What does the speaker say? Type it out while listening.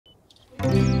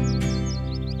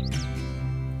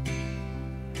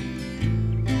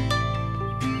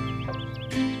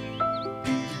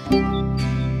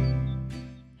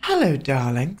Hello,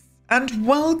 darlings, and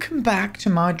welcome back to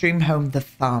my dream home, the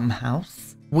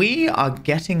farmhouse. We are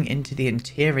getting into the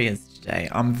interiors today.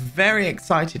 I'm very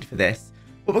excited for this.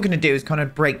 What we're going to do is kind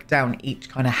of break down each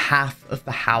kind of half of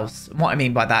the house. And what I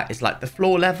mean by that is like the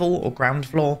floor level or ground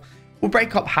floor. We'll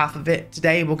break up half of it.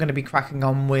 Today, we're going to be cracking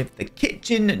on with the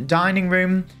kitchen, dining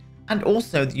room, and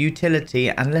also the utility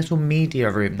and little media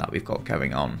room that we've got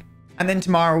going on. And then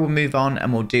tomorrow we'll move on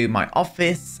and we'll do my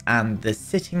office and the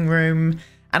sitting room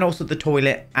and also the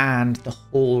toilet and the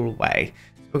hallway.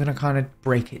 So we're going to kind of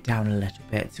break it down a little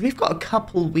bit. So we've got a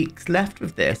couple weeks left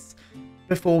with this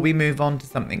before we move on to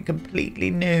something completely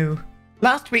new.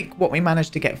 Last week, what we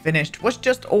managed to get finished was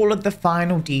just all of the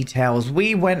final details.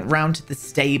 We went round to the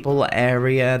stable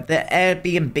area, the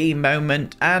Airbnb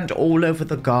moment, and all over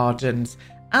the gardens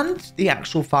and the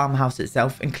actual farmhouse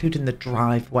itself, including the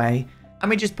driveway. And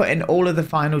we just put in all of the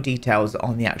final details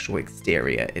on the actual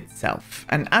exterior itself.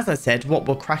 And as I said, what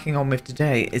we're cracking on with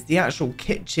today is the actual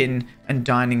kitchen and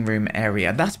dining room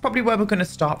area. That's probably where we're going to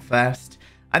start first.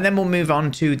 And then we'll move on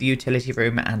to the utility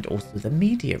room and also the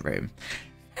media room.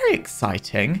 Very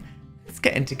exciting. Let's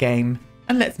get into game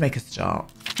and let's make a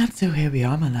start. And so here we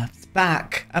are, my loves,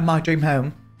 back at my dream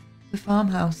home, the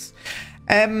farmhouse.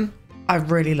 I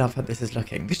really love how this is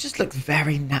looking. This just looks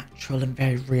very natural and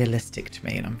very realistic to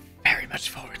me, and I'm very much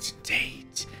for it indeed.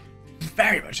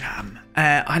 Very much am.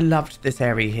 I loved this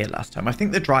area here last time. I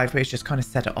think the driveway's just kind of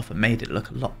set it off and made it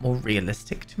look a lot more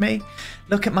realistic to me.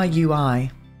 Look at my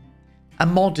UI. A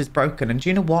mod is broken, and do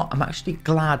you know what? I'm actually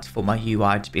glad for my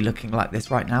UI to be looking like this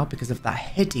right now because of that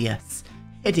hideous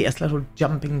little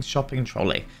jumping shopping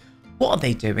trolley. What are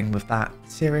they doing with that?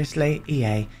 Seriously,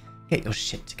 EA, get your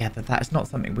shit together. That is not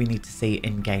something we need to see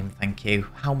in game, thank you.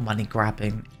 How money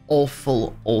grabbing.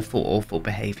 Awful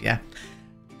behavior.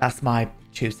 That's my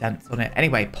 2 cents on it.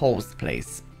 Anyway, pause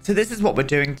please. So this is what we're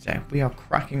doing today. We are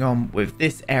cracking on with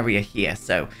this area here.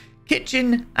 So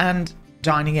kitchen and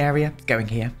dining area going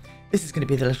here. This is going to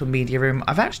be the little media room.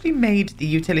 I've actually made the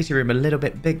utility room a little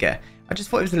bit bigger. I just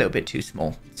thought it was a little bit too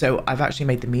small. So I've actually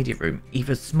made the media room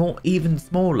even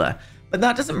smaller. But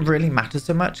that doesn't really matter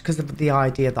so much because of the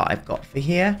idea that I've got for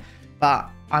here. But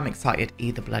I'm excited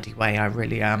either bloody way. I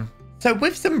really am. So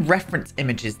with some reference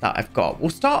images that I've got,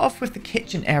 we'll start off with the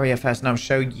kitchen area first and I'll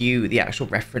show you the actual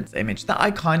reference image that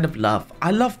I kind of love. I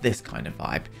love this kind of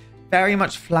vibe. Very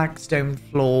much flagstone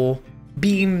floor,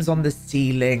 beams on the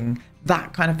ceiling,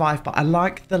 that kind of vibe. But I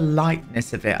like the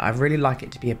lightness of it. I really like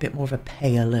it to be a bit more of a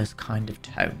paler kind of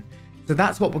tone. So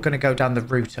that's what we're going to go down the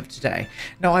route of today.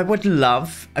 Now, I would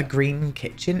love a green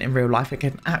kitchen in real life, like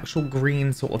an actual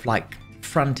green sort of like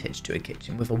frontage to a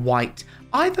kitchen with a white,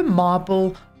 either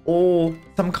marble or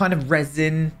some kind of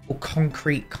resin or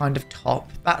concrete kind of top.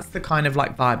 That's the kind of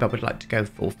like vibe I would like to go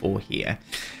for here.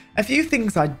 A few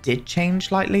things I did change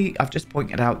slightly. I've just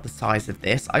pointed out the size of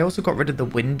this. I also got rid of the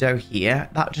window here.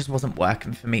 That just wasn't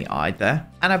working for me either.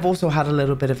 And I've also had a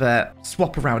little bit of a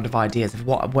swap around of ideas of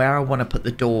where I want to put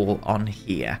the door on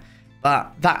here.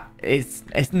 But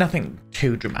it's nothing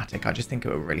too dramatic. I just think it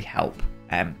will really help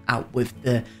out with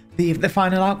the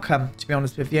final outcome, to be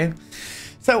honest with you.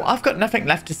 So I've got nothing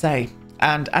left to say.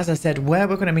 And as I said, where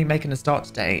we're going to be making a start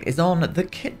today is on the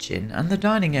kitchen and the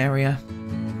dining area.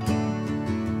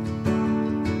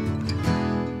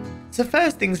 So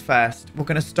first things first, we're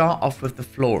going to start off with the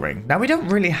flooring. Now, we don't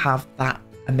really have that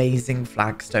amazing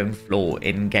flagstone floor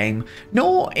in game,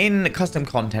 nor in custom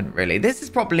content, really. This is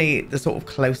probably the sort of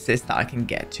closest that I can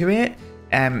get to it.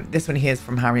 This one here is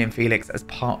from Harry and Felix as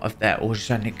part of their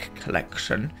Orjanic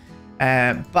Collection.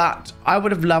 But I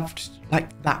would have loved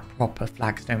like that proper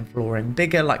flagstone flooring,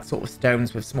 bigger like sort of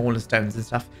stones with smaller stones and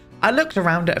stuff. I looked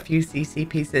around at a few CC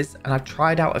pieces and I've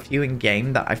tried out a few in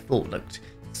game that I thought looked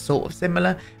sort of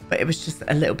similar, but it was just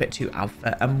a little bit too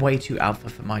alpha and way too alpha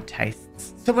for my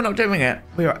tastes. So we're not doing it.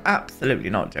 We are absolutely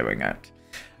not doing it.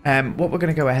 What we're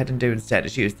going to go ahead and do instead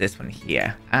is use this one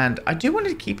here. And I do want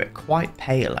to keep it quite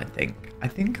pale, I think. I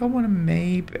think I want to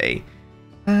maybe...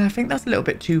 I think that's a little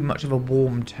bit too much of a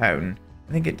warm tone.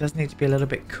 I think it does need to be a little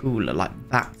bit cooler, like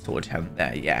that sort of tone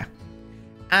there, yeah.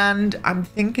 And I'm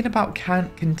thinking about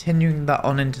continuing that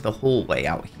on into the hallway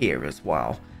out here as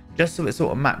well, just so it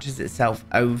sort of matches itself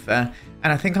over.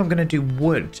 And I think I'm going to do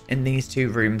wood in these two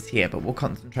rooms here, but we'll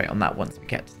concentrate on that once we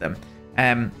get to them.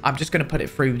 I'm just going to put it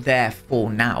through there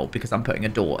for now because I'm putting a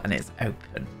door and it's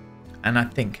open. And I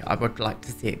think I would like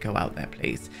to see it go out there,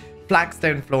 please.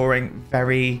 Flagstone flooring,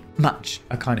 very much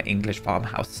a kind of English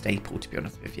farmhouse staple, to be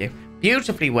honest with you.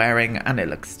 Beautifully wearing, and it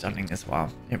looks stunning as well.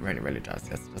 It really does.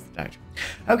 Yes, it doesn't doubt.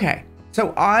 Okay,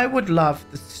 so I would love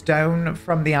the stone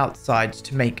from the outside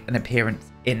to make an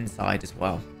appearance inside as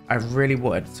well. I really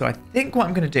would. So I think what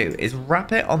I'm going to do is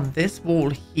wrap it on this wall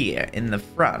here in the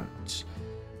front.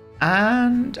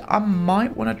 And I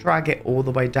might want to drag it all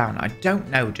the way down. I don't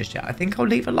know just yet. I think I'll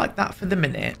leave it like that for the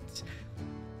minute.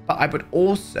 But I would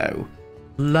also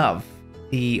love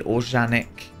the Orjanic,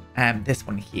 this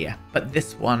one here. But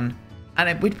this one,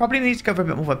 and we'd probably need to go for a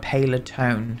bit more of a paler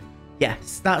tone.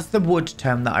 Yes, that's the wood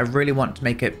tone that I really want to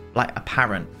make it like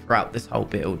apparent throughout this whole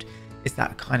build. Is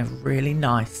that kind of really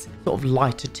nice sort of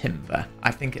lighter timber. I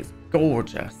think it's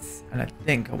gorgeous. And I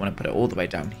think I want to put it all the way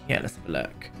down here. Let's have a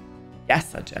look.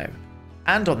 Yes, I do.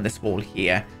 And on this wall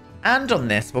here. And on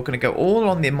this, we're going to go all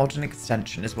on the modern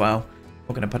extension as well.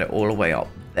 We're going to put it all the way up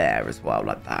there as well,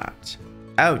 like that.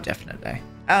 Oh, definitely.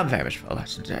 I'm very much for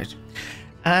that indeed.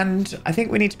 And I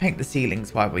think we need to paint the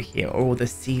ceilings while we're here. Or the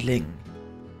ceiling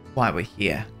while we're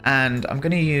here. And I'm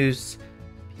going to use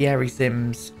Pierre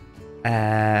Sim's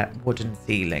wooden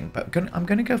ceiling. But I'm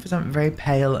going to go for something very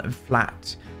pale and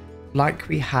flat. Like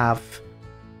we have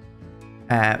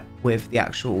with the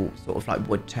actual sort of like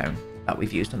wood tone that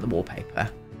we've used on the wallpaper.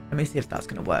 Let me see if that's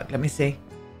going to work. Let me see.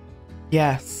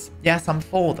 Yes. Yes, I'm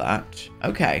for that.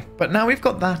 Okay. But now we've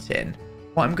got that in.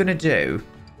 What I'm going to do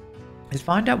is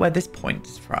find out where this point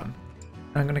is from.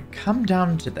 And I'm going to come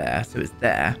down to there. So it's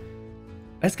there.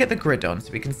 Let's get the grid on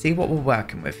so we can see what we're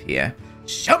working with here.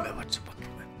 Show me what you're working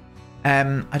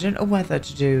with. I don't know whether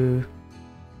to do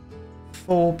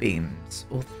 4 beams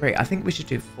or 3. I think we should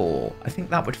do 4. I think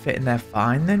that would fit in there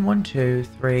fine. Then 1, 2,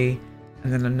 3,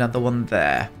 and then another one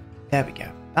there. There we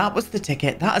go. That was the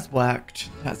ticket. That has worked.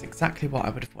 That's exactly what I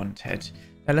would have wanted.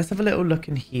 Now let's have a little look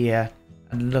in here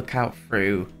and look out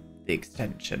through the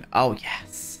extension. Oh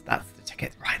yes, that's the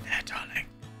ticket right there, darling.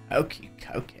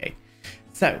 Okay.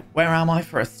 So where am I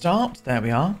for a start? There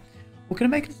we are. We're going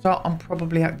to make a start on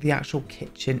probably the actual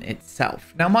kitchen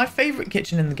itself. Now, my favourite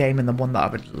kitchen in the game, and the one that I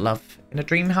would love in a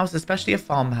dream house, especially a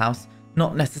farmhouse,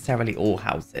 not necessarily all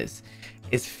houses,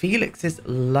 is Felix's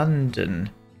London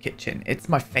kitchen. It's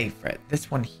my favourite. This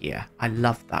one here. I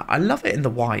love that. I love it in the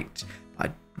white.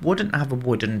 I wouldn't have a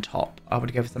wooden top. I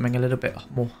would go for something a little bit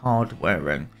more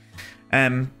hard-wearing.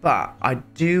 But I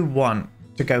do want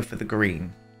to go for the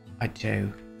green. I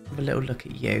do. Have a little look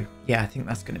at you. Yeah, I think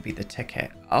that's going to be the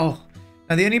ticket. Oh,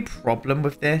 now the only problem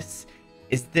with this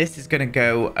is going to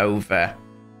go over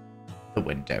the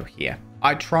window here.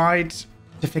 I tried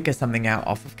to figure something out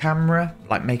off of camera,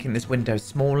 like making this window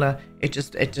smaller. It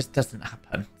just doesn't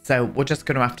happen. So we're just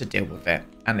going to have to deal with it.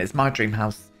 And it's my dream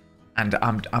house, and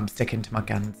I'm sticking to my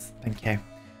guns. Thank you.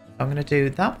 I'm going to do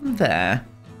that one there.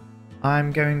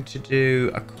 I'm going to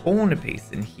do a corner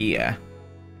piece in here.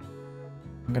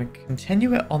 I'm going to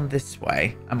continue it on this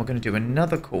way, and we're going to do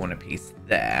another corner piece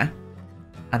there,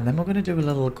 and then we're going to do a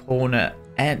little corner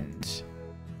end. Is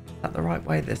that the right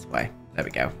way? This way. There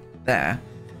we go. There.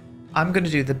 I'm going to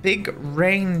do the big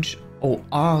range or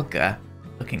Arga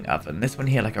looking oven. This one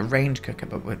here, like a range cooker,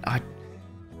 but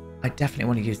I definitely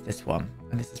want to use this one,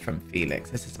 and this is from Felix.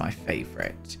 This is my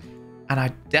favorite, and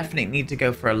I definitely need to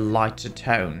go for a lighter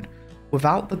tone.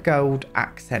 Without the gold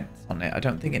accents on it, I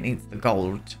don't think it needs the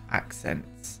gold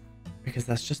accents because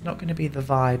that's just not going to be the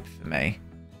vibe for me.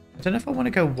 I don't know if I want to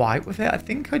go white with it. I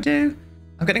think I do.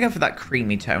 I'm going to go for that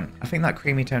creamy tone. I think that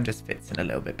creamy tone just fits in a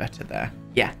little bit better there.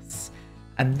 Yes.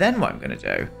 And then what I'm going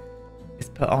to do is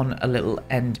put on a little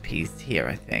end piece here,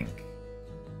 I think.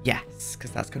 Yes,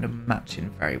 because that's going to match in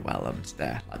very well onto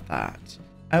there like that.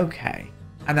 Okay.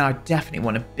 And then I definitely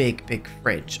want a big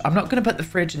fridge. I'm not going to put the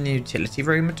fridge in the utility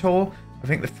room at all. I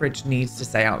think the fridge needs to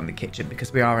stay out in the kitchen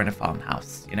because we are in a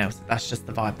farmhouse, you know, so that's just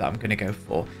the vibe that I'm going to go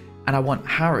for. And I want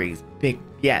Harry's big,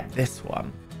 yeah, this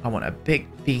one. I want a big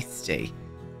beastie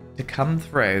to come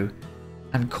through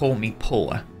and call me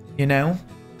poor, you know?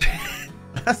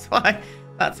 That's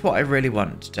what I really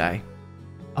want today.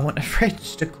 I want a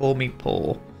fridge to call me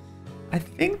poor. I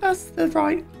think that's the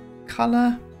right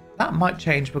colour. That might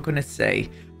change, we're going to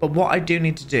see. But what I do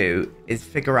need to do is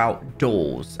figure out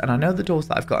doors. And I know the doors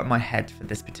that I've got in my head for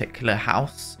this particular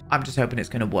house. I'm just hoping it's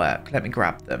going to work. Let me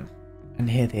grab them. And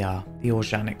here they are, the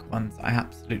Orjanic ones. I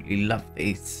absolutely love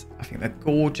these. I think they're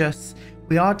gorgeous.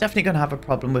 We are definitely going to have a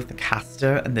problem with the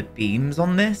caster and the beams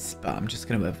on this, but I'm just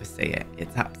going to oversee it.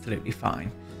 It's absolutely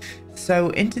fine. So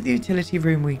into the utility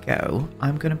room we go.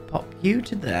 I'm going to pop you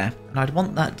to there. And I'd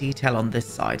want that detail on this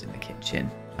side in the kitchen.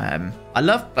 I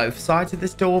love both sides of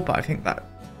this door, but I think that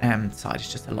side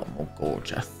is just a lot more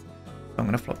gorgeous. So I'm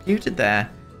going to flop you to there,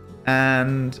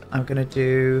 and I'm going to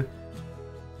do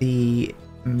the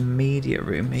media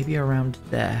room, maybe around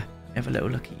there. Have a little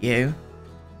look at you.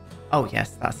 Oh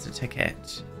yes, that's the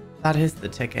ticket. That is the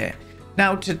ticket.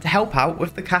 Now to help out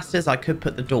with the casters, I could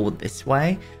put the door this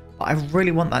way. But I really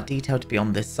want that detail to be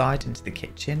on this side into the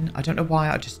kitchen. I don't know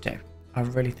why, I just do. I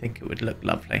really think it would look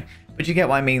lovely. But you get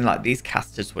what I mean, like these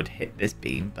casters would hit this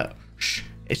beam, but shh,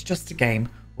 it's just a game.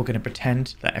 We're going to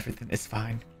pretend that everything is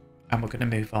fine and we're going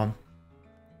to move on.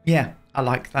 Yeah, I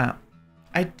like that.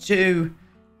 I do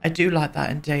like that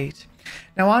indeed.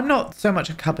 Now, I'm not so much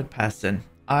a cupboard person.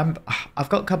 I've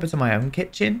got cupboards in my own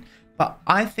kitchen, but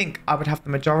I think I would have the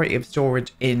majority of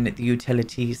storage in the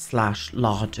utility /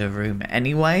 larder room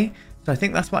anyway. So I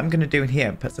think that's what I'm going to do in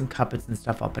here. Put some cupboards and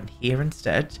stuff up in here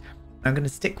instead. I'm going to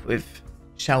stick with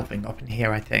shelving up in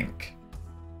here, I think.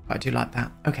 But I do like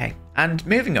that. Okay, and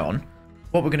moving on,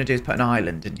 what we're going to do is put an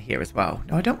island in here as well.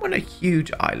 No, I don't want a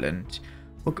huge island.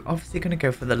 We're obviously going to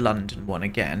go for the London one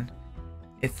again.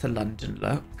 It's a London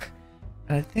look.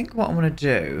 And I think what I want to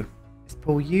do is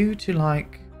pull you to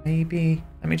like, maybe,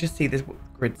 let me just see this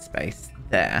grid space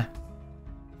there.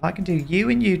 If I can do you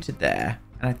and you to there,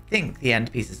 and I think the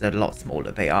end pieces are a lot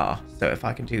smaller, they are. So if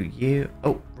I can do you,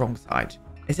 oh, wrong side.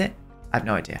 Is it? I have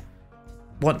no idea.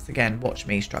 Once again, watch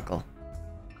me struggle.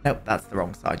 Nope, that's the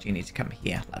wrong side. You need to come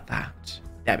here like that.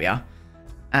 There we are.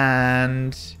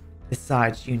 And this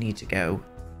side, you need to go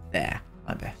there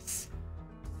like this.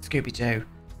 Scooby-Doo.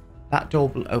 That door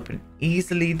will open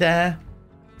easily there.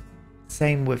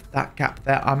 Same with that gap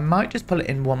there. I might just pull it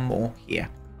in one more here.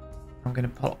 I'm going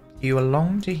to pop you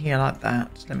along to here like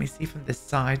that. Let me see from this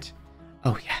side.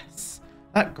 Oh, yes.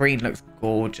 That green looks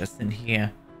gorgeous in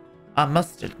here. I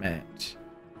must admit.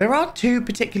 There are two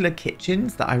particular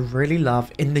kitchens that I really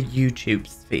love in the YouTube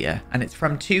sphere, and it's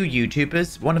from two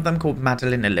YouTubers. One of them called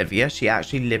Madeline Olivia. She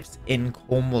actually lives in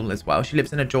Cornwall as well. She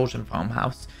lives in a Georgian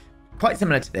farmhouse, quite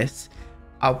similar to this.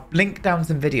 I'll link down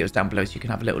some videos down below so you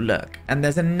can have a little look. And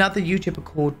there's another YouTuber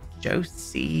called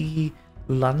Josie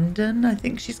London, I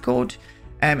think she's called.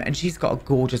 And she's got a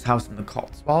gorgeous house in the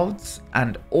Cotswolds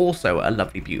and also a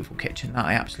lovely, beautiful kitchen that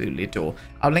I absolutely adore.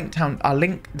 I'll link down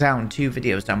 2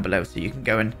 videos down below so you can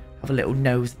go and have a little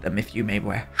nose at them if you may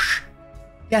wear.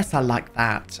 Yes, I like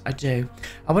that. I do.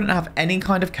 I wouldn't have any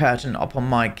kind of curtain up on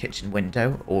my kitchen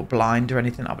window or blind or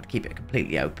anything. I would keep it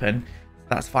completely open.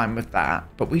 That's fine with that.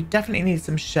 But we definitely need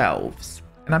some shelves.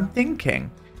 And I'm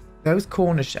thinking those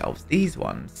corner shelves, these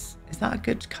ones, is that a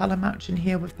good colour match in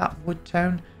here with that wood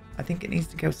tone? I think it needs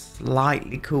to go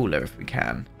slightly cooler if we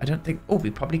can. I don't think... Oh,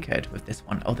 we probably could with this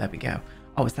one. Oh, there we go.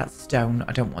 Oh, is that stone?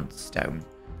 I don't want stone.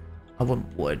 I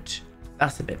want wood.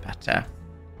 That's a bit better.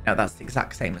 No, that's the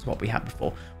exact same as what we had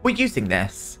before. We're using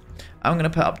this. I'm going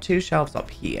to put up 2 shelves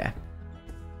up here.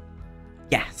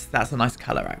 Yes, that's a nice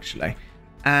colour, actually.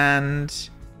 And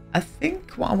I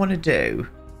think what I want to do...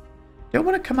 Do I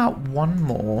want to come out one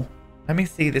more? Let me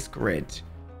see this grid.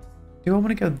 Do I want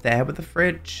to go there with the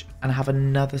fridge and have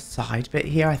another side bit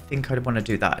here? I think I'd want to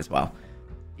do that as well.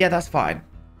 Yeah, that's fine.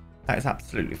 That is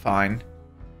absolutely fine.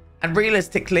 And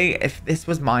realistically, if this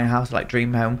was my house, like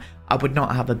Dream Home, I would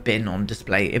not have a bin on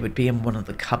display. It would be in one of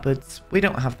the cupboards. We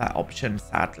don't have that option,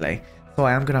 sadly. So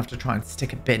I am going to have to try and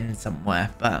stick a bin somewhere,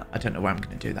 but I don't know where I'm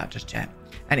going to do that just yet.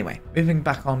 Anyway, moving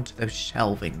back on to those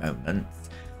shelving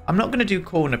moments. I'm not going to do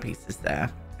corner pieces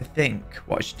there. I think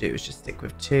what I should do is just stick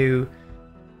with 2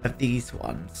 of these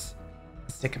ones,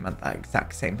 stick them at that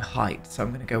exact same height. So I'm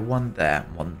going to go one there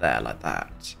and one there like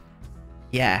that.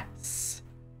 Yes,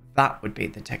 that would be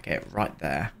the ticket right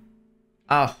there.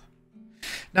 Oh,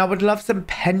 now I would love some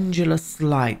pendulous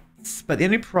lights, but the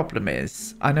only problem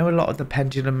is I know a lot of the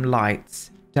pendulum lights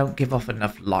don't give off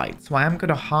enough light, so I am going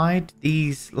to hide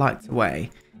these lights away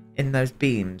in those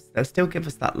beams. They'll still give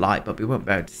us that light, but we won't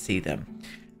be able to see them.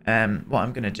 What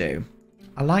I'm going to do,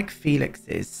 I like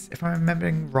Felix's. If I'm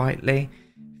remembering rightly,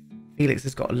 Felix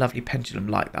has got a lovely pendulum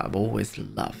light that I've always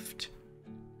loved.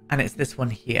 And it's this one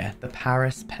here, the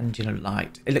Paris pendulum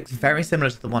light. It looks very similar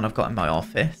to the one I've got in my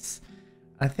office.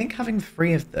 I think having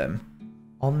 3 of them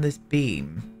on this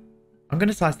beam, I'm going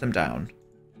to size them down.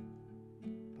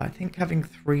 I think having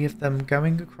 3 of them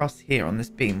going across here on this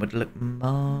beam would look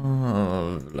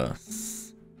marvellous.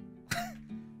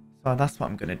 So that's what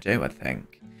I'm going to do, I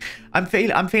think. I'm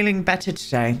feeling better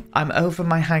today. I'm over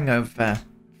my hangover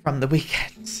from the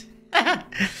weekend.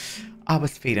 I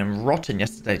was feeling rotten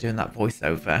yesterday doing that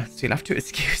voiceover, so you'll have to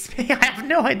excuse me. I have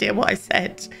no idea what I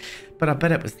said, but I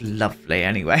bet it was lovely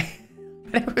anyway.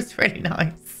 But it was really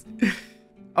nice.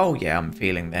 Oh yeah, I'm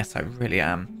feeling this. I really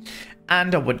am.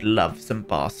 And I would love some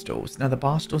bar stools. Now the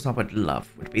bar stools I would love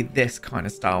would be this kind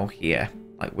of style here,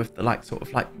 like with the sort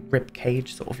of rib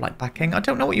cage sort of backing. I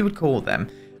don't know what you would call them.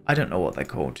 I don't know what they're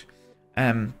called,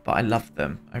 but I love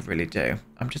them. I really do.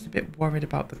 I'm just a bit worried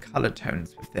about the colour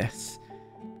tones with this,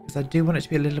 because I do want it to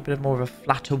be a little bit more of a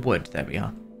flatter wood. There we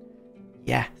are.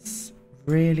 Yes,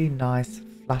 really nice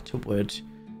flatter wood.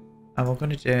 And we're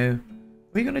going to do...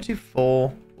 Are we going to do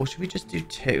 4? Or should we just do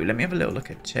 2? Let me have a little look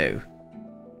at 2.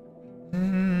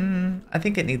 I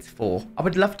think it needs 4. I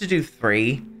would love to do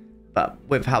 3. But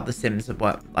with how the Sims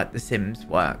work, like the Sims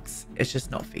works, it's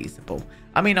just not feasible.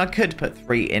 I mean, I could put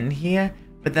 3 in here,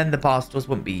 but then the bar stools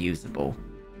wouldn't be usable.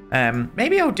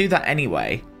 Maybe I'll do that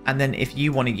anyway. And then if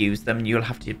you want to use them, you'll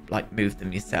have to like move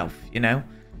them yourself, you know?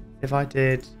 If I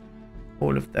did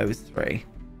all of those 3.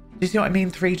 Do you see what I mean?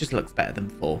 3 just looks better than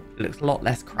 4. It looks a lot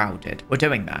less crowded. We're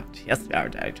doing that. Yes, we are,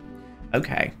 dude.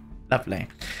 Okay, lovely.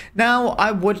 Now,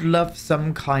 I would love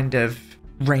some kind of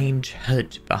range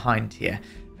hood behind here.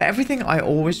 But everything I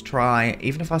always try,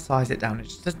 even if I size it down,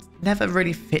 it just never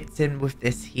really fits in with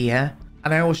this here.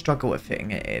 And I always struggle with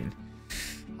fitting it in.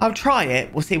 I'll try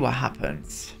it. We'll see what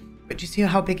happens. But do you see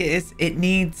how big it is? It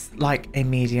needs like a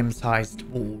medium-sized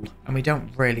wall. And we don't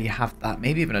really have that.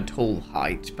 Maybe even a tall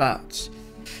height. But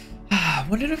I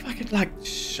wondered if I could like...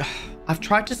 I've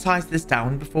tried to size this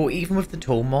down before, even with the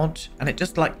tall mod. And it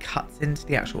just like cuts into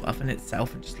the actual oven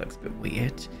itself and just looks a bit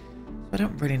weird. So I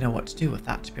don't really know what to do with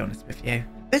that, to be honest with you.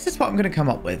 This is what I'm going to come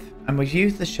up with. And we've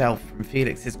used the shelf from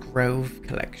Felix's Grove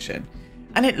collection.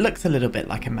 And it looks a little bit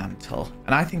like a mantle.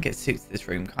 And I think it suits this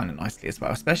room kind of nicely as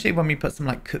well. Especially when we put some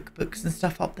like cookbooks and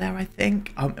stuff up there, I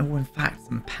think. Oh, in fact,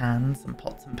 some pans, some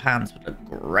pots and pans would look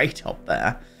great up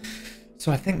there.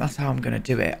 So I think that's how I'm going to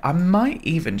do it. I might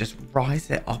even just rise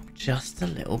it up just a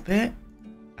little bit.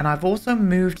 And I've also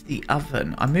moved the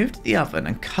oven. I moved the oven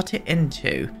and cut it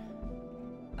into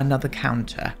another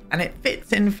counter. And it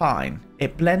fits in fine.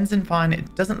 It blends in fine.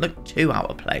 It doesn't look too out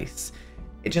of place.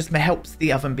 It just helps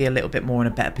the oven be a little bit more in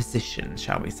a better position,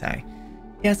 shall we say.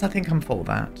 Yes, I think I'm for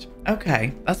that.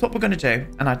 Okay, that's what we're going to do.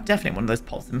 And I definitely want those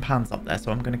pots and pans up there,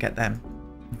 so I'm going to get them.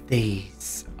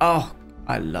 These. Oh,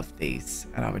 I love these.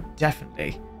 And I would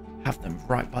definitely have them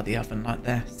right by the oven like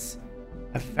this.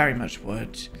 I very much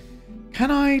would. Can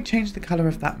I change the colour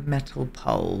of that metal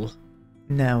pole?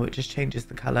 No, it just changes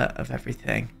the colour of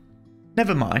everything.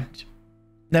 Never mind.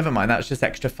 Never mind, that's just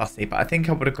extra fussy, but I think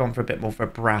I would have gone for a bit more of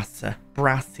a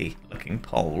brassy looking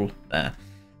pole there.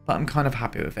 But I'm kind of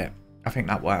happy with it. I think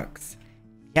that works.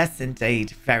 Yes,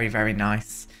 indeed. Very, very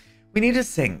nice. We need a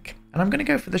sink, and I'm going to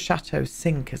go for the Chateau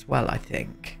sink as well, I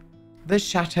think. The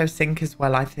Chateau sink as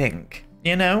well, I think.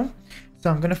 You know? So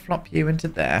I'm going to flop you into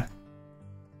there.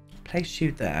 Place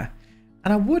you there.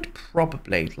 And I would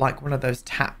probably like one of those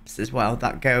taps as well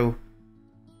that go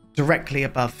directly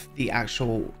above the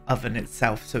actual oven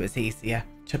itself, so it's easier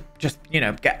to just, you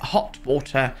know, get hot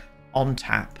water on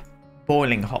tap.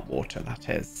 Boiling hot water, that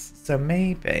is. So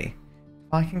maybe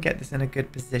if I can get this in a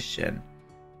good position,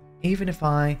 even if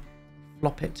I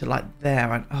flop it to like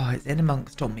there, and oh, it's in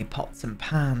amongst all my pots and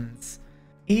pans.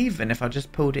 Even if I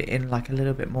just pulled it in like a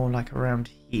little bit more like around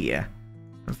here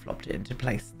and flopped it into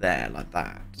place there like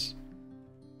that.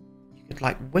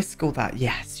 Like whisk all that.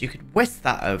 Yes, you could whisk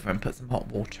that over and put some hot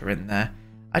water in there.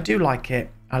 I do like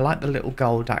it. I like the little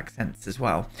gold accents as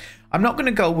well. I'm not going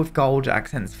to go with gold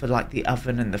accents for like the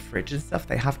oven and the fridge and stuff.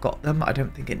 They have got them. I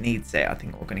don't think it needs it. I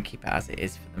think we're going to keep it as it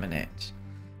is for the minute.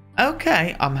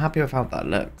 Okay, I'm happy with how that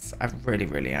looks. I really,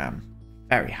 really am.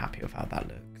 Very happy with how that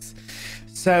looks.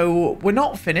 So we're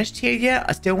not finished here yet.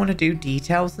 I still want to do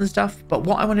details and stuff. But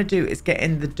what I want to do is get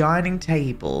in the dining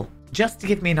table just to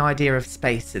give me an idea of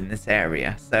space in this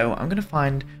area. So I'm going to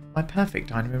find my perfect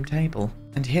dining room table.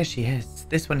 And here she is.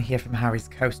 This one here from Harry's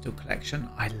Coastal Collection.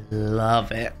 I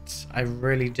love it. I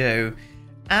really do.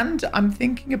 And I'm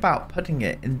thinking about putting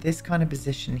it in this kind of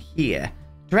position here,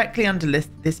 directly under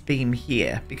this beam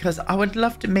here, because I would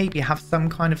love to maybe have some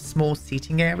kind of small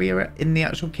seating area in the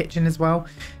actual kitchen as well.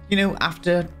 You know,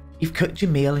 after you've cooked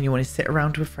your meal and you want to sit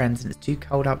around with friends and it's too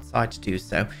cold outside to do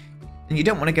so, and you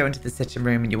don't want to go into the sitting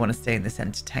room and you want to stay in this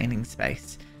entertaining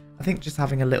space. I think just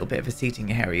having a little bit of a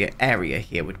seating area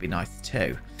here would be nice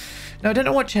too. Now, I don't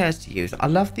know what chairs to use. I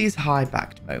love these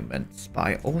high-backed moments, but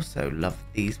I also love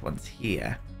these ones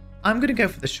here. I'm going to go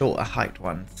for the shorter height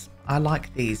ones. I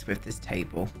like these with this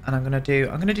table, and I'm going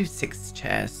to do 6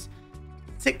 chairs.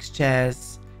 6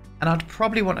 chairs, and I'd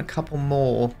probably want a couple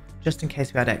more just in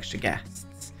case we had extra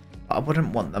guests. But I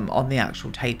wouldn't want them on the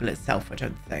actual table itself, I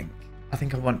don't think. I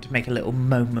think I want to make a little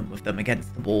moment with them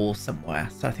against the wall somewhere.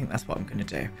 So I think that's what I'm going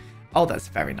to do. Oh, that's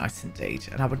very nice indeed.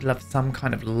 And I would love some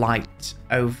kind of light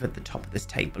over the top of this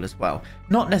table as well.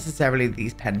 Not necessarily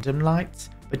these pendulum lights,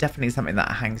 but definitely something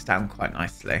that hangs down quite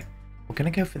nicely. We're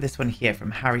going to go for this one here from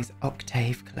Harry's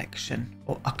Octave Collection.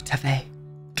 Or Octave.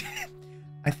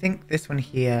 I think this one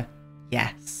here,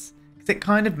 yes. Because it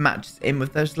kind of matches in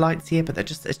with those lights here, but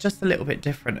it's just a little bit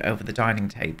different over the dining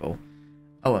table.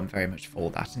 Oh, I'm very much for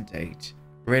that indeed.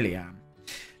 Really am.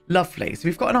 Lovely. So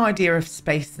we've got an idea of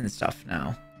space and stuff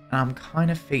now. And I'm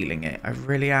kind of feeling it. I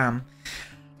really am.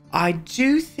 I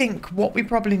do think what we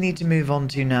probably need to move on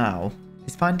to now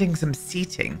is finding some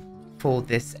seating for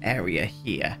this area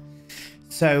here.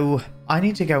 So I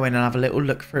need to go in and have a little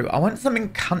look through. I want something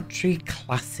country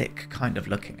classic kind of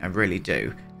looking. I really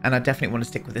do. And I definitely want to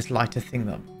stick with this lighter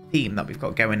theme that we've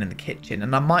got going in the kitchen.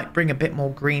 And I might bring a bit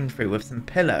more green through with some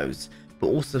pillows, but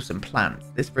also some plants.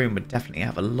 This room would definitely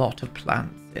have a lot of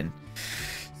plants in.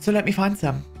 So let me find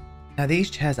some. Now these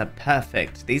chairs are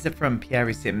perfect. These are from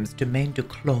Pierre Sim's Domaine du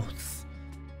Clos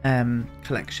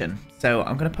collection. So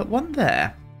I'm going to put one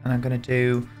there and I'm going to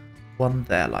do one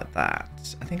there like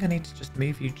that. I think I need to just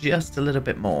move you just a little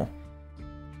bit more.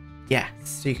 Yes,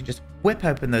 so you can just whip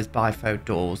open those bifold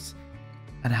doors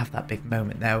and have that big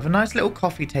moment there with a nice little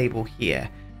coffee table here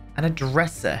and a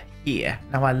dresser here.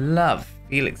 Now I love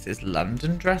Felix's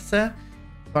London dresser,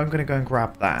 so I'm going to go and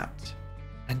grab that.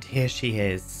 And here she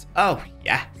is. Oh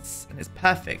yes, and it's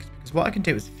perfect because what I can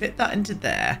do is fit that into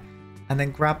there and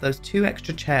then grab those 2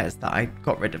 extra chairs that I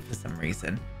got rid of for some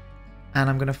reason. And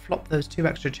I'm going to flop those 2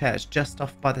 extra chairs just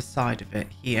off by the side of it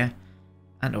here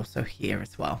and also here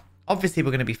as well. Obviously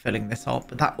we're going to be filling this up,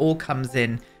 but that all comes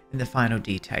in the final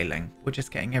detailing. We're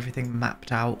just getting everything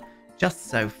mapped out just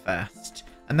so first.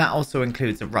 And that also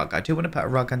includes a rug. I do want to put a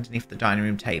rug underneath the dining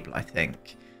room table, I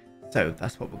think. So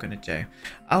that's what we're going to do.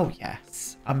 Oh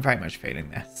yes, I'm very much feeling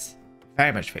this.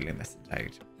 Very much feeling this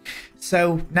indeed.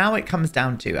 So now it comes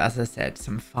down to, as I said,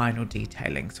 some final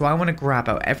detailing. So I want to grab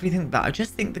out everything that I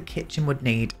just think the kitchen would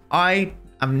need. I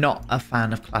am not a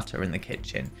fan of clutter in the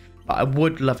kitchen, but I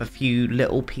would love a few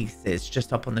little pieces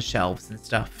just up on the shelves and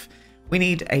stuff. We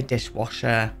need a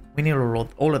dishwasher. We need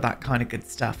all of that kind of good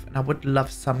stuff. And I would love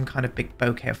some kind of big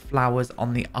bouquet of flowers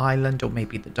on the island or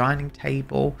maybe the dining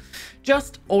table.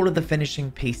 Just all of the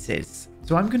finishing pieces.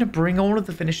 So I'm going to bring all of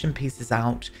the finishing pieces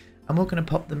out and we're going to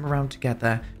pop them around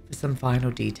together for some final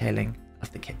detailing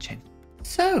of the kitchen.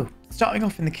 So starting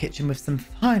off in the kitchen with some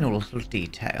final little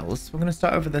details, we're going to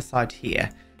start over the side here.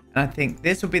 And I think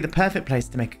this would be the perfect place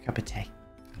to make a cup of tea.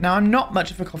 Now, I'm not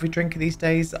much of a coffee drinker these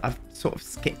days. I've sort of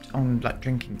skipped on like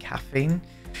drinking caffeine.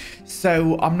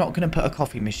 So I'm not going to put a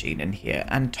coffee machine in here.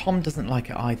 And Tom doesn't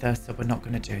like it either, so we're not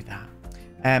going to do that.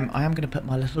 I am going to put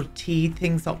my little tea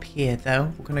things up here,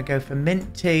 though. We're going to go for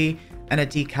mint tea and a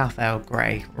decaf Earl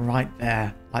Grey right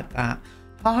there, like that.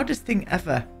 Hardest thing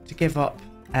ever to give up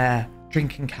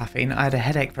drinking caffeine. I had a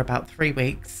headache for about 3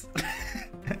 weeks.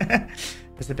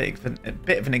 It's a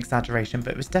bit of an exaggeration,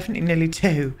 but it was definitely nearly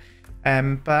 2.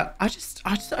 But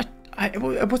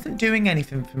it wasn't doing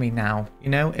anything for me now, you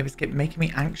know. It was making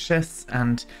me anxious,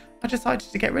 and I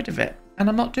decided to get rid of it, and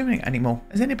I'm not doing it anymore.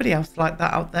 Is anybody else like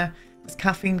that out there? Does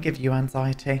caffeine give you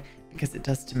anxiety? Because it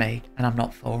does to me, and I'm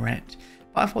not for it.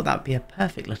 But I thought that would be a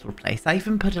perfect little place. I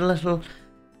even put a little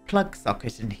plug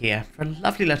socket in here for a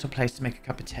lovely little place to make a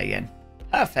cup of tea in.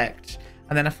 Perfect.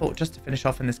 And then I thought, just to finish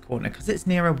off in this corner, because it's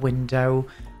near a window,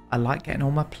 I like getting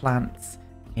all my plants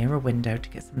near a window to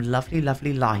get some lovely,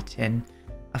 lovely light in.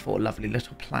 I thought a lovely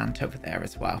little plant over there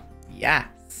as well.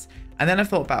 Yes. And then I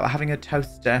thought about having a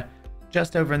toaster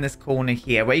just over in this corner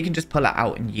here where you can just pull it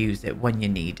out and use it when you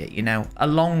need it, you know,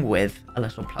 along with a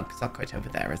little plug socket over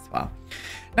there as well.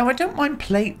 Now, I don't mind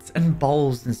plates and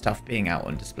bowls and stuff being out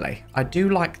on display. I do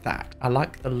like that. I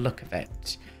like the look of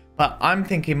it. But I'm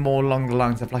thinking more along the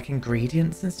lines of like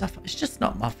ingredients and stuff. It's just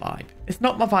not my vibe. It's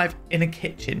not my vibe in a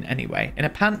kitchen anyway. In a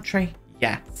pantry,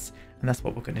 yes. And that's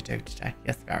what we're going to do today.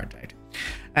 Yes, guaranteed.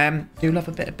 Do love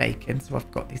a bit of bacon. So I've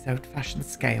got these old-fashioned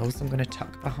scales. I'm going to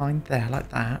tuck behind there like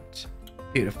that.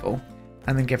 Beautiful.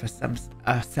 And then give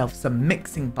ourselves some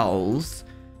mixing bowls.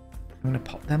 I'm going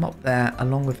to pop them up there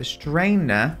along with a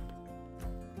strainer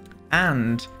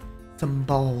and some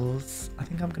bowls. I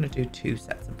think I'm going to do 2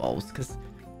 sets of bowls because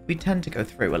we tend to go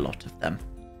through a lot of them.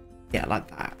 Yeah,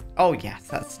 like that. Oh, yes,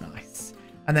 that's nice.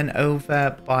 And then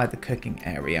over by the cooking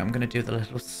area, I'm going to do the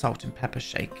little salt and pepper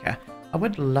shaker. I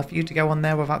would love you to go on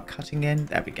there without cutting in.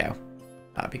 There we go.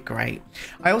 That'd be great.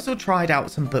 I also tried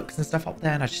out some books and stuff up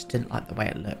there, and I just didn't like the way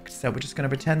it looked. So we're just going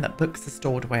to pretend that books are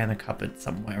stored away in a cupboard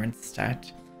somewhere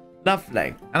instead.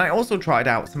 Lovely. And I also tried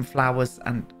out some flowers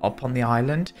and up on the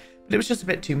island, but it was just a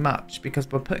bit too much because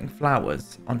we're putting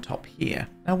flowers on top here.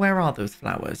 Now, where are those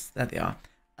flowers? There they are.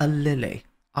 A lily.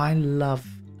 I love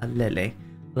a lily.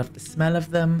 I love the smell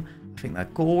of them. I think they're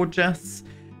gorgeous.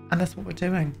 And that's what we're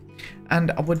doing.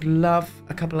 And I would love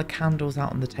a couple of candles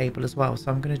out on the table as well.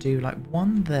 So I'm going to do like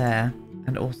one there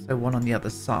and also one on the other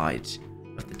side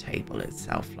of the table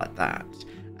itself like that.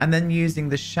 And then using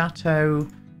the Chateau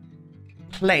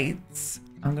plates,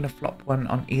 I'm going to flop one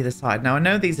on either side. Now, I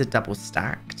know these are double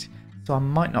stacked, So I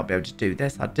might not be able to do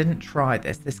this. I didn't try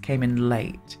this. This came in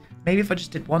late. Maybe if I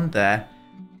just did one there,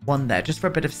 just for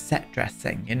a bit of set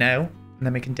dressing, you know? And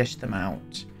then we can dish them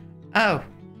out. Oh,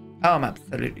 I'm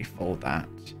absolutely for that.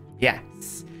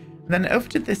 Yes. And then over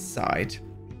to this side,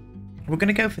 we're going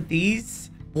to go for these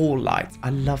wall lights. I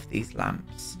love these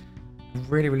lamps. I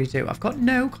really, really do. I've got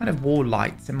no kind of wall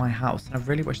lights in my house, and I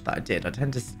really wish that I did.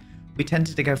 We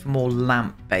tended to go for more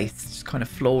lamp-based, kind of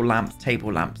floor lamps,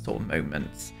 table lamps sort of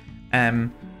moments.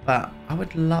 But I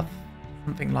would love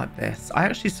something like this. I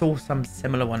actually saw some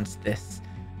similar ones to this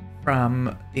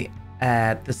from the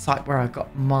site where I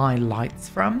got my lights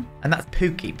from, and that's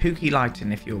Pookie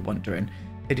Lighting, if you're wondering.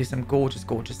 They do some gorgeous,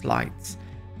 gorgeous lights,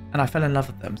 and I fell in love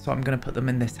with them, so I'm going to put them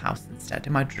in this house instead,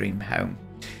 in my dream home.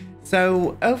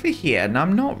 So over here, now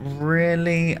I'm not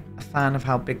really a fan of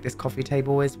how big this coffee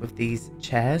table is with these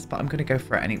chairs, but I'm going to go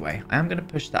for it anyway. I am going to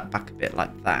push that back a bit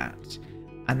like that,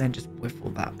 and then just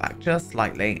whiffle that back just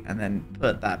slightly, and then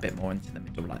put that a bit more into the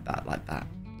middle like that,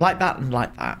 and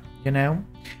like that, you know?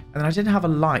 And then I did have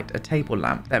a table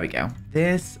lamp. There we go.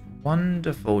 This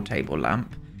wonderful table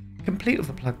lamp, complete with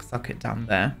a plug socket down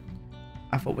there,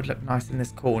 I thought would look nice in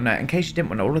this corner. In case you didn't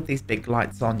want all of these big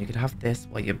lights on, you could have this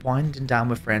while you're winding down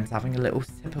with friends, having a little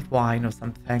sip of wine or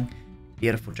something.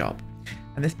 Beautiful job.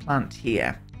 And this plant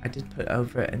here, I did put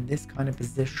over it in this kind of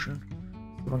position.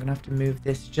 So we're going to have to move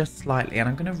this just slightly, and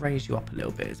I'm going to raise you up a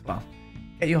little bit as well.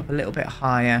 Get you up a little bit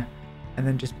higher, and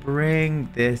then just bring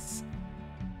this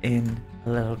in a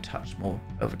little touch more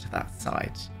over to that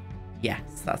side.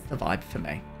 Yes, that's the vibe for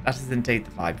me. That is indeed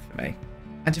the vibe for me.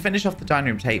 And to finish off the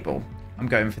dining room table, I'm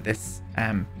going for this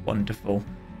wonderful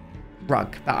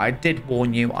rug that I did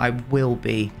warn you I will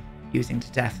be using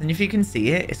to death. And if you can see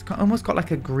it, it's almost got like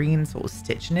a green sort of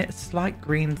stitch in it, a slight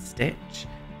green stitch.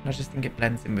 And I just think it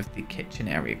blends in with the kitchen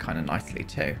area kind of nicely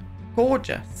too.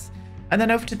 Gorgeous. And then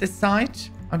over to this side,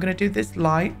 I'm going to do this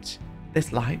light.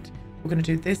 We're going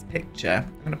to do this picture.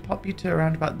 I'm going to pop you to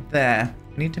around about there.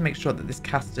 I need to make sure that this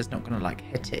caster's not going to like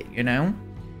hit it, you know?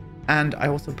 And I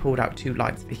also pulled out 2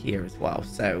 lights for here as well.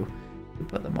 So we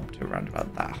put them up to around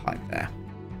about that height there.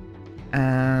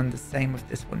 And the same with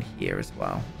this one here as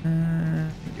well. No,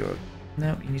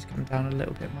 you need to come down a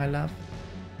little bit, my love.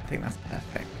 I think that's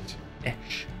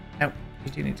perfect-ish. No,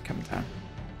 you do need to come down.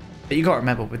 But you got to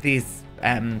remember, with these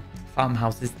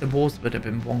farmhouses, the walls would have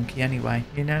been wonky anyway,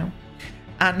 you know?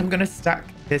 And I'm going to stack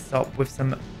this up with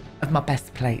some of my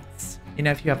best plates. You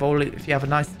know, if you have a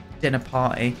nice dinner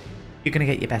party, you're going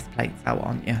to get your best plates out,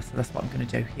 aren't you? So that's what I'm going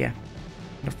to do here.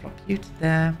 I'm going to flop you to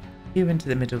there, you into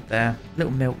the middle there,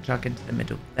 little milk jug into the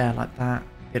middle there like that.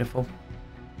 Beautiful.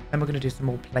 Then we're going to do some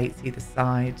more plates either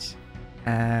side.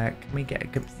 Can we get a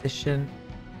good position?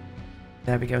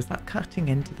 There we go. Is that cutting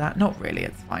into that? Not really.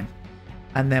 It's fine.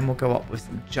 And then we'll go up with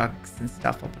some jugs and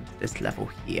stuff up into this level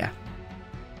here.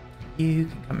 You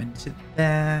can come into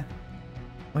there.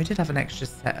 We did have an extra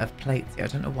set of plates here. I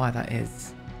don't know why that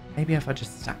is. Maybe if I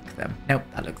just stack them. Nope,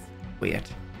 that looks weird.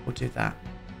 We'll do that.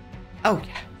 Oh,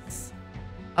 yes.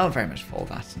 I'll very much for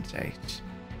that indeed.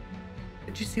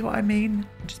 Did you see what I mean?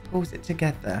 Just pulls it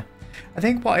together. I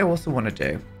think what I also want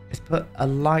to do is put a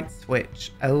light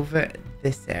switch over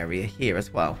this area here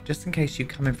as well. Just in case you're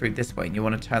coming through this way and you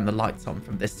want to turn the lights on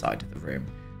from this side of the room.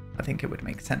 I think it would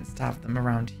make sense to have them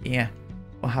around here.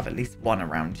 Or have at least one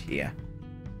around here.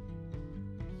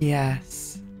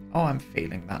 Yes. Oh, I'm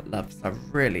feeling that, loves. I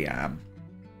really am.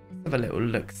 Let's have a little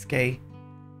look, Ski.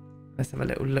 Let's have a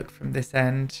little look from this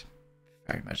end.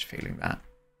 Very much feeling that.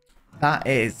 That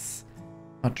is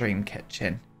my dream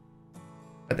kitchen.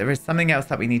 But there is something else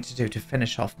that we need to do to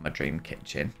finish off my dream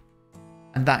kitchen.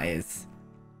 And that is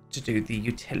to do the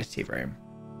utility room.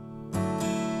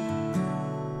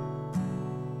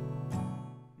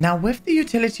 Now with the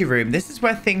utility room, this is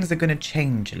where things are going to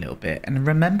change a little bit. And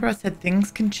remember I said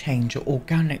things can change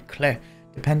organically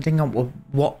depending on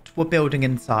what we're building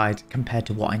inside compared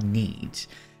to what I need.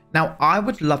 Now I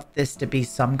would love this to be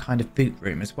some kind of boot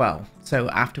room as well. So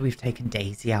after we've taken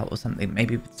Daisy out or something,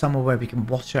 maybe somewhere where we can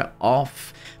wash her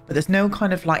off. But there's no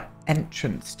kind of like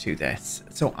entrance to this.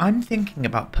 So I'm thinking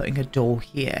about putting a door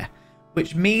here,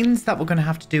 which means that we're going to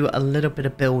have to do a little bit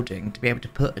of building to be able to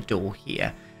put a door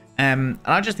here. And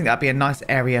I just think that'd be a nice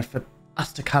area for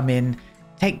us to come in,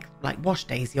 wash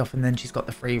Daisy off, and then she's got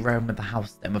the free roam of the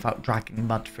house then without dragging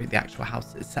mud through the actual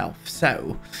house itself.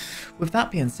 So with that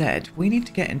being said, we need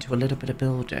to get into a little bit of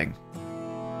building.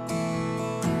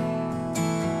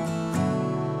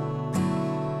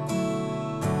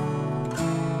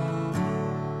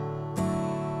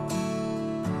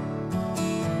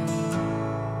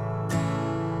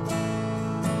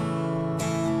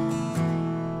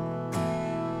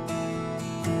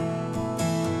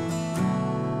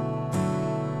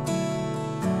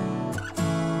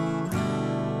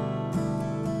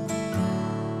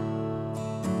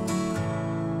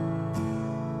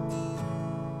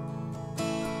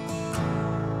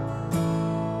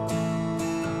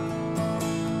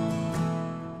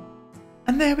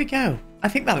 there we go. I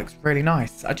think that looks really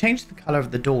nice. I changed the colour of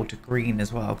the door to green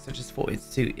as well because I just thought it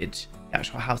suited the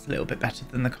actual house a little bit better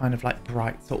than the kind of like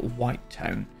bright sort of white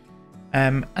tone.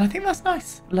 And I think that's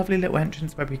nice. Lovely little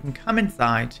entrance where we can come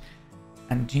inside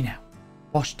and, you know,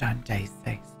 wash down Daisy.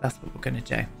 So that's what we're going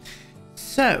to do.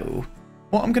 So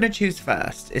what I'm going to choose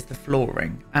first is the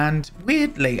flooring. And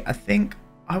weirdly, I think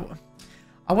I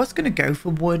was going to go for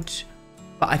wood,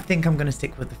 but I think I'm going to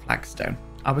stick with the flagstone.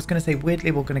 I was going to say weirdly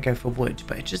we're going to go for wood,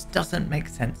 but it just doesn't make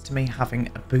sense to me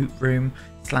having a boot room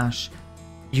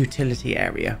 / utility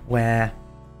area where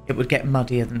it would get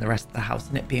muddier than the rest of the house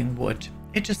and it being wood.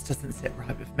 It just doesn't sit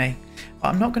right with me. But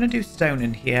I'm not going to do stone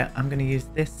in here. I'm going to use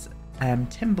this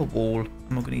timber wall,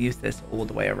 and we're going to use this all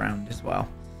the way around as well.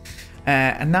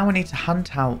 And now I need to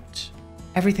hunt out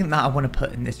everything that I want to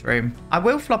put in this room. I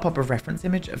will flop up a reference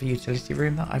image of a utility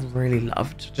room that I really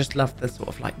loved. Just love the sort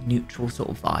of like neutral sort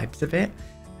of vibes of it.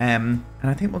 And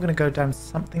I think we're going to go down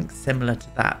something similar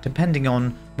to that, depending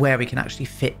on where we can actually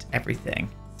fit everything.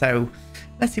 So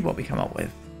let's see what we come up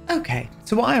with. Okay,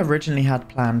 so what I originally had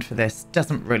planned for this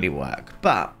doesn't really work,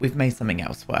 but we've made something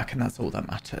else work, and that's all that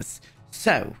matters.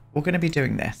 So we're going to be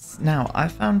doing this. Now, I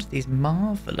found these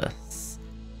marvelous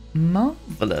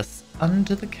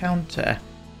under the counter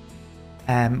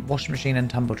washing machine and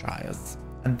tumble dryers,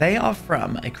 and they are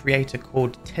from a creator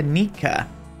called Tanika.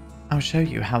 I'll show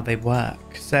you how they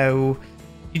work. So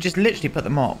you just literally put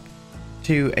them up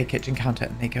to a kitchen counter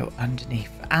and they go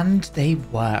underneath, and they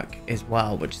work as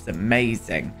well, which is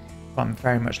amazing. So I'm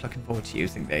very much looking forward to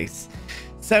using these.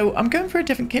 So I'm going for a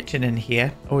different kitchen in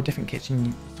here, or a different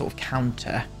kitchen sort of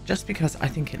counter, just because I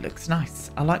think it looks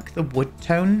nice. I like the wood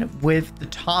tone with the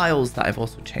tiles that I've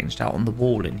also changed out on the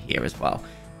wall in here as well.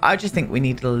 I just think we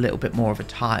need a little bit more of a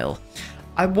tile.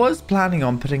 I was planning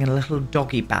on putting a little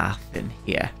doggy bath in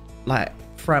here, like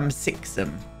from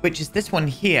Sixum, which is this one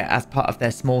here as part of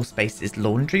their small spaces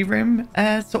laundry room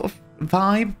sort of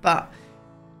vibe, but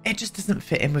it just doesn't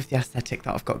fit in with the aesthetic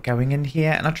that I've got going in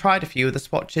here. And I tried a few of the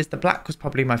swatches. The black was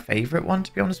probably my favorite one,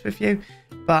 to be honest with you,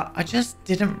 but I just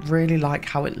didn't really like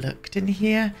how it looked in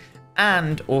here.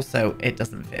 And also it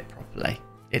doesn't fit properly.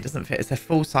 It doesn't fit. It's a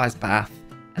full-size bath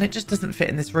and it just doesn't fit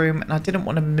in this room, and I didn't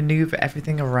want to maneuver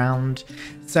everything around,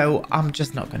 so I'm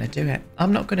just not going to do it.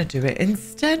 I'm not going to do it.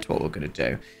 Instead, what we're going to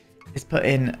do is put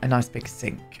in a nice big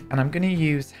sink, and I'm going to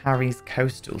use Harry's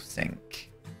coastal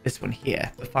sink, this one here,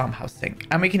 the farmhouse sink,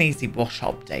 and we can easily wash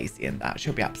up Daisy in that.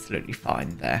 She'll be absolutely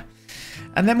fine there.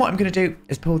 And then what I'm going to do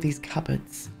is pull these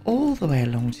cupboards all the way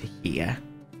along to here.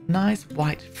 Nice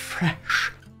white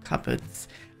fresh cupboards.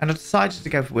 And I decided to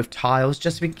go with tiles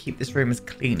just so we can keep this room as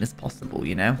clean as possible,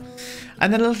 you know.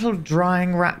 And then a little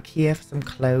drying rack here for some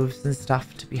clothes and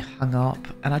stuff to be hung up.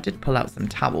 And I did pull out some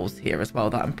towels here as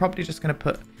well that I'm probably just going to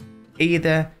put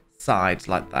either side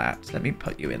like that. Let me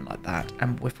put you in like that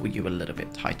and whiffle you a little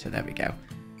bit tighter. There we go.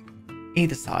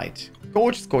 Either side.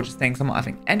 Gorgeous, gorgeous things. I'm not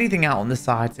having anything out on the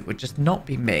sides. It would just not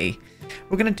be me.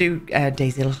 We're going to do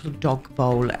Daisy a little dog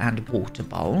bowl and water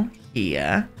bowl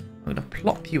here. I'm going to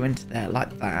plop you into there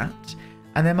like that.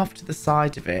 And then off to the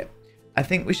side of it, I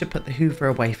think we should put the Hoover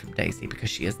away from Daisy because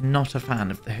she is not a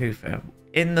fan of the Hoover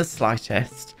in the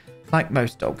slightest, like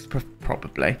most dogs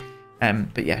probably.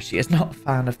 But yeah, she is not a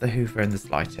fan of the Hoover in the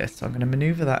slightest. So I'm going to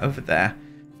maneuver that over there.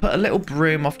 Put a little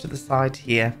broom off to the side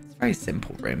here. It's a very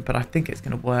simple room, but I think it's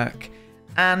going to work.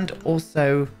 And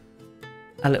also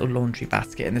a little laundry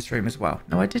basket in this room as well.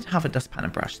 Now, I did have a dustpan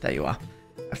and brush. There you are.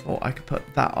 I thought I could put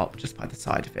that up just by the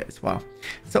side of it as well.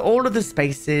 So all of the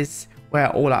spaces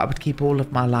where I would keep all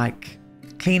of my like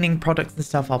cleaning products and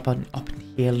stuff up in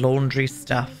here, laundry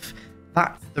stuff.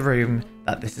 That's the room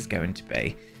that this is going to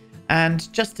be. And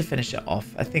just to finish it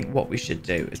off, I think what we should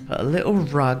do is put a little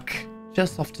rug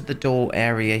just off to the door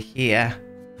area here.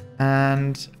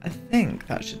 And I think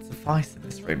that should suffice in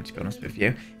this room, to be honest with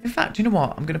you. In fact, you know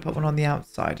what? I'm going to put one on the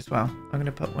outside as well. I'm going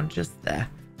to put one just there.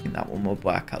 I think that one will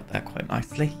work out there quite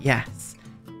nicely. Yes.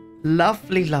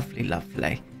 Lovely, lovely,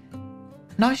 lovely.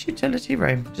 Nice utility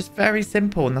room. Just very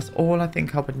simple. And that's all I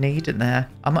think I would need in there.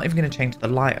 I'm not even going to change the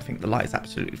light. I think the light is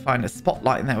absolutely fine. A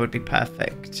spotlight in there would be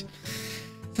perfect.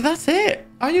 So that's it.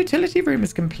 Our utility room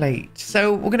is complete.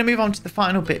 So we're going to move on to the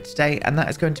final bit today. And that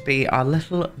is going to be our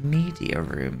little media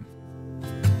room.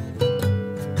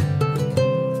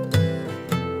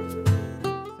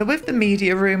 So with the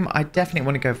media room, I definitely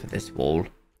want to go for this wall.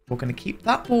 We're going to keep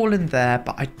that wall in there,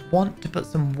 but I want to put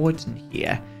some wood in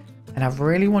here. And I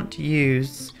really want to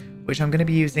use, which I'm going to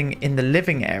be using in the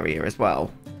living area as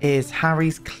well, is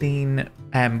Harry's clean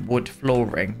wood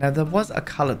flooring. Now, there was a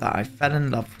colour that I fell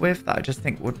in love with that I just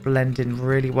think would blend in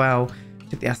really well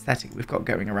to the aesthetic we've got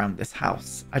going around this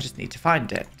house. I just need to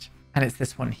find it. And it's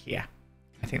this one here.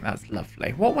 I think that's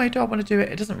lovely. What way do I want to do it?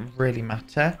 It doesn't really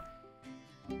matter.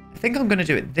 I think I'm going to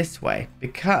do it this way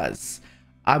because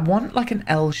I want like an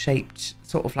L-shaped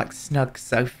sort of like snug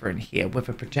sofa in here with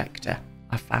a projector.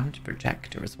 I found a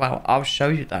projector as well. I'll show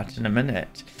you that in a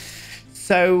minute.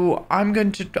 So I'm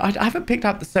going to, I haven't picked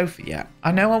out the sofa yet.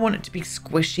 I know I want it to be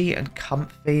squishy and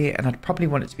comfy, and I'd probably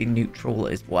want it to be neutral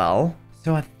as well.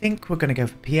 So I think we're going to go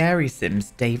for Pierre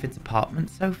Sim's David's apartment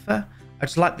sofa. I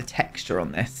just like the texture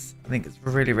on this. I think it's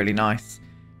really, really nice.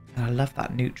 And I love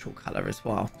that neutral colour as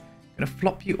well. I'm going to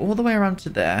flop you all the way around to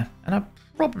there. And I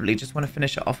probably just want to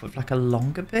finish it off with like a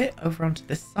longer bit over onto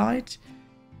this side.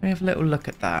 Let me have a little look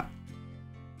at that.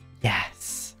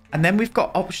 Yes. And then we've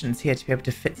got options here to be able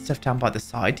to fit stuff down by the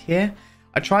side here.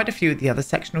 I tried a few of the other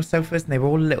sectional sofas and they were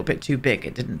all a little bit too big.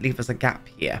 It didn't leave us a gap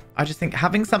here. I just think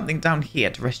having something down here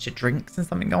to rest your drinks and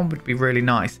something on would be really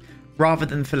nice. Rather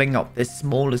than filling up this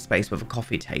smaller space with a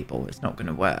coffee table. It's not going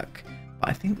to work. But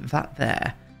I think that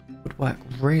there would work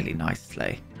really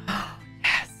nicely.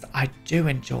 Yes, I do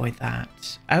enjoy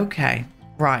that. Okay,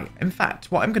 right. In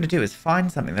fact, what I'm going to do is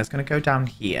find something that's going to go down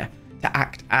here to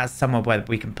act as somewhere where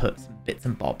we can put some bits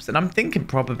and bobs. And I'm thinking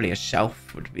probably a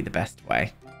shelf would be the best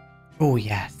way. Oh,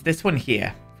 yes. This one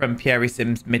here from Pierre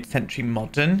Sim's Mid-Century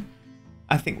Modern,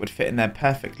 I think would fit in there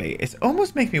perfectly. It's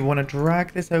almost making me want to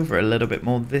drag this over a little bit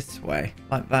more this way,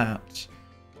 like that.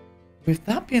 With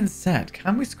that being said,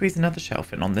 can we squeeze another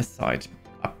shelf in on this side?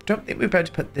 I don't think we're able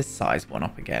to put this size one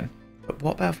up again. But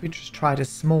what about if we just tried a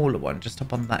smaller one just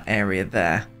up on that area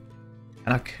there?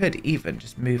 And I could even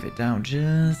just move it down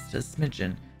just a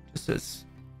smidgen, just so it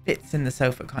fits in the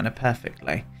sofa kind of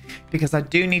perfectly. Because I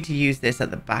do need to use this at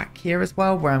the back here as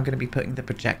well, where I'm going to be putting the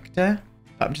projector.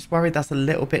 But I'm just worried that's a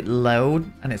little bit low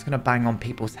and it's going to bang on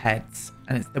people's heads.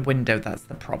 And it's the window that's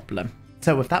the problem.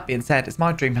 So with that being said, it's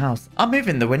my dream house. I'm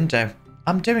moving the window.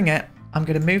 I'm doing it. I'm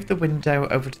going to move the window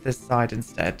over to this side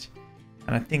instead.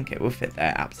 And I think it will fit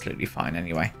there absolutely fine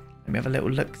anyway. Let me have a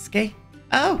little look-ski.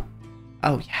 Oh!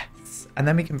 Oh, yes. And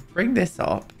then we can bring this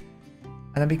up.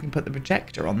 And then we can put the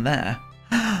projector on there.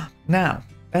 Now,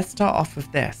 let's start off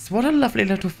with this. What a lovely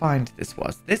little find this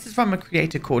was. This is from a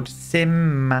creator called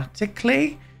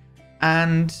Simatically.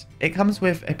 And it comes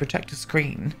with a projector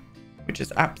screen, which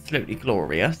is absolutely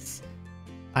glorious.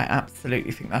 I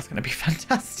absolutely think that's going to be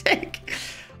fantastic.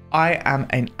 I am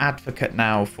an advocate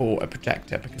now for a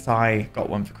projector because I got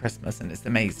one for Christmas and it's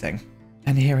amazing.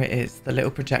 And here it is, the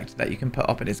little projector that you can put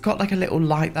up, and it's got like a little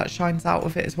light that shines out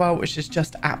of it as well, which is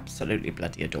just absolutely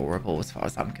bloody adorable as far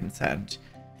as I'm concerned.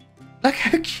 Look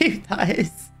how cute that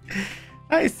is.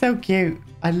 That is so cute.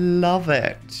 I love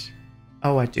it.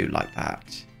 Oh, I do like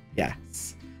that.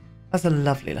 Yes. That's a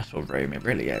lovely little room. It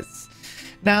really is.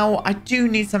 Now, I do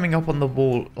need something up on the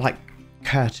wall, like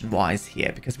curtain-wise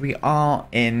here, because we are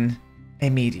in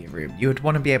a media room. You would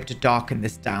want to be able to darken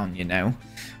this down, you know.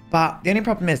 But the only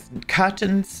problem is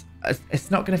curtains,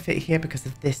 it's not going to fit here because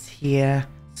of this here.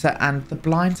 So, and the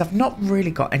blinds, I've not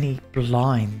really got any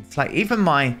blinds. Like even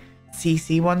my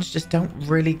CC ones just don't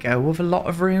really go with a lot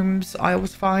of rooms, I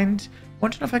always find.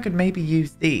 Wondering if I could maybe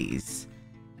use these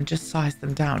and just size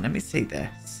them down. Let me see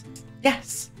this.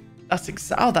 Yes.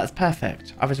 That's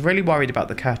perfect. I was really worried about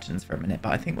the curtains for a minute,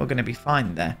 but I think we're going to be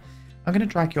fine there. I'm going to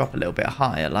drag you up a little bit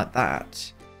higher like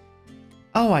that.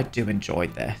 Oh, I do enjoy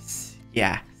this.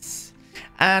 Yes.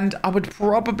 And I would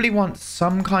probably want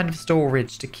some kind of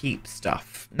storage to keep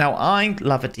stuff. Now, I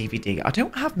love a DVD. I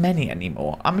don't have many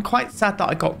anymore. I'm quite sad that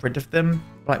I got rid of them,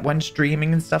 like when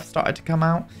streaming and stuff started to come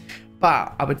out.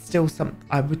 But I would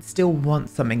still want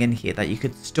something in here that you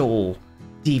could store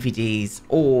DVDs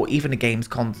or even a games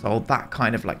console, that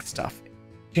kind of like stuff. Do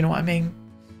you know what I mean?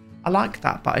 I like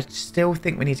that, but I still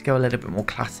think we need to go a little bit more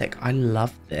classic. I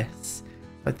love this.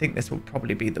 I think this will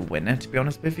probably be the winner, to be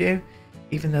honest with you,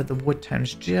 even though the wood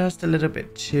tone's just a little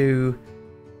bit too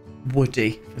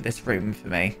woody for this room for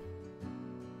me.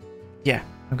 Yeah,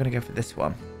 I'm going to go for this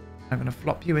one. I'm going to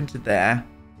flop you into there,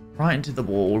 right into the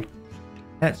wall.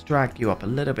 Let's drag you up a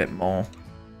little bit more.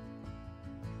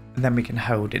 And then we can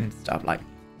hold in stuff, like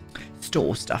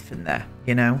store stuff in there,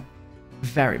 you know?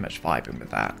 Very much vibing with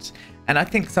that. And I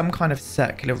think some kind of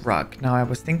circular rug. Now, I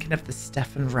was thinking of the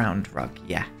Stefan round rug.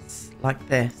 Yes, like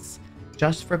this.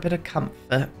 Just for a bit of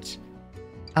comfort.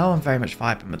 Oh, I'm very much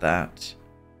vibing with that.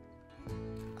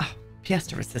 Ah, pièce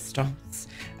de résistance.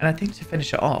 And I think to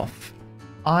finish it off,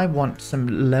 I want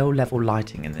some low-level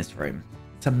lighting in this room.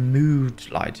 Some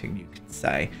mood lighting, you could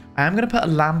say. I am going to put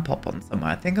a lamp up on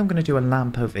somewhere. I think I'm going to do a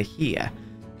lamp over here.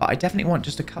 But I definitely want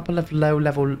just a couple of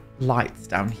low-level lights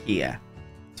down here.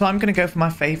 So I'm going to go for my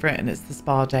favourite, and it's the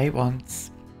Spa Day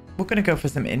ones. we're going to go for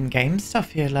some in-game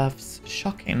stuff here, loves.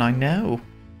 Shocking, I know.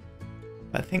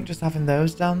 But I think just having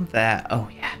those down there. Oh,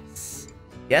 yes.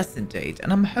 Yes, indeed.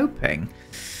 And I'm hoping...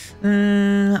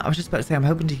 I was just about to say I'm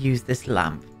hoping to use this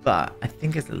lamp, but I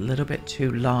think it's a little bit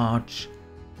too large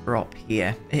for up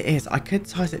here. It is. I could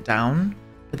size it down,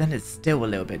 but then it's still a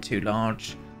little bit too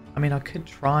large. I mean, I could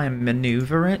try and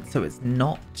maneuver it so it's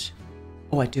not...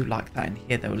 Oh, I do like that in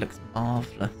here, though. It looks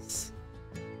marvellous.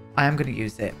 I am going to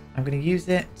use it. I'm going to use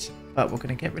it, but we're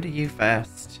going to get rid of you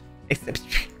first.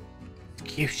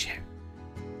 Excuse you.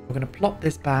 We're going to plop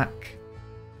this back,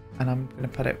 and I'm going to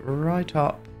put it right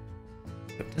up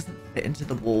so it doesn't fit into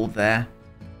the wall there,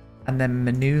 and then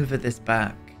maneuver this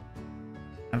back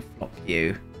and flop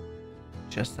you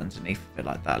just underneath it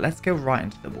like that. Let's go right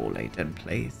into the wall, Aiden,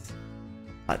 please.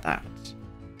 Like that.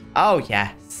 Oh,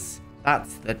 yes.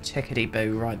 That's the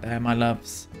tickety-boo right there, my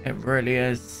loves. It really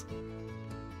is.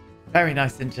 Very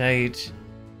nice indeed.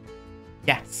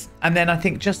 Yes. And then I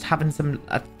think just having some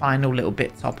final little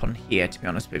bits up on here, to be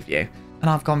honest with you. And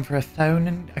I've gone for a phone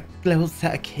and a little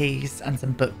set of keys and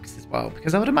some books as well.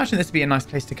 Because I would imagine this would be a nice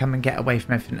place to come and get away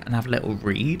from everything and have a little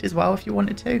read as well if you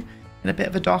wanted to. In a bit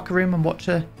of a darker room and watch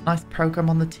a nice program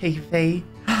on the TV.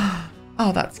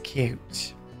 Oh, that's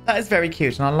cute. That is very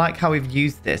cute. And I like how we've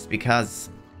used this because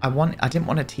I didn't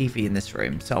want a TV in this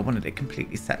room. So I wanted it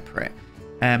completely separate.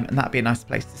 And that'd be a nice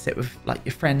place to sit with like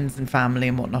your friends and family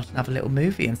and whatnot and have a little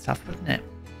movie and stuff, wouldn't it?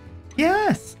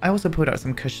 Yes. I also pulled out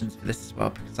some cushions for this as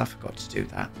well because I forgot to do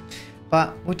that.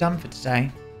 But we're done for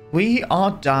today. We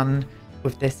are done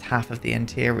with this half of the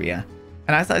interior.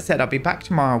 And as I said, I'll be back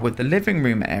tomorrow with the living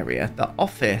room area, the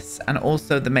office, and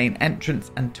also the main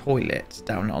entrance and toilet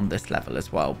down on this level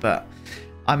as well. But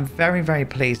I'm very, very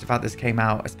pleased with how this came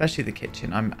out, especially the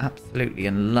kitchen. I'm absolutely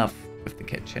in love with the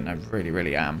kitchen. I really,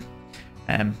 really am.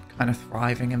 Kind of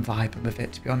thriving and vibing with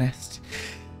it, to be honest.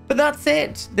 But that's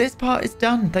it. This part is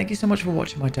done. Thank you so much for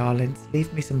watching, my darlings.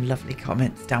 Leave me some lovely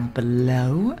comments down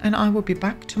below. And I will be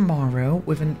back tomorrow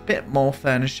with a bit more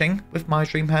furnishing with my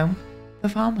dream home, the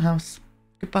farmhouse.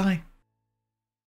 Goodbye.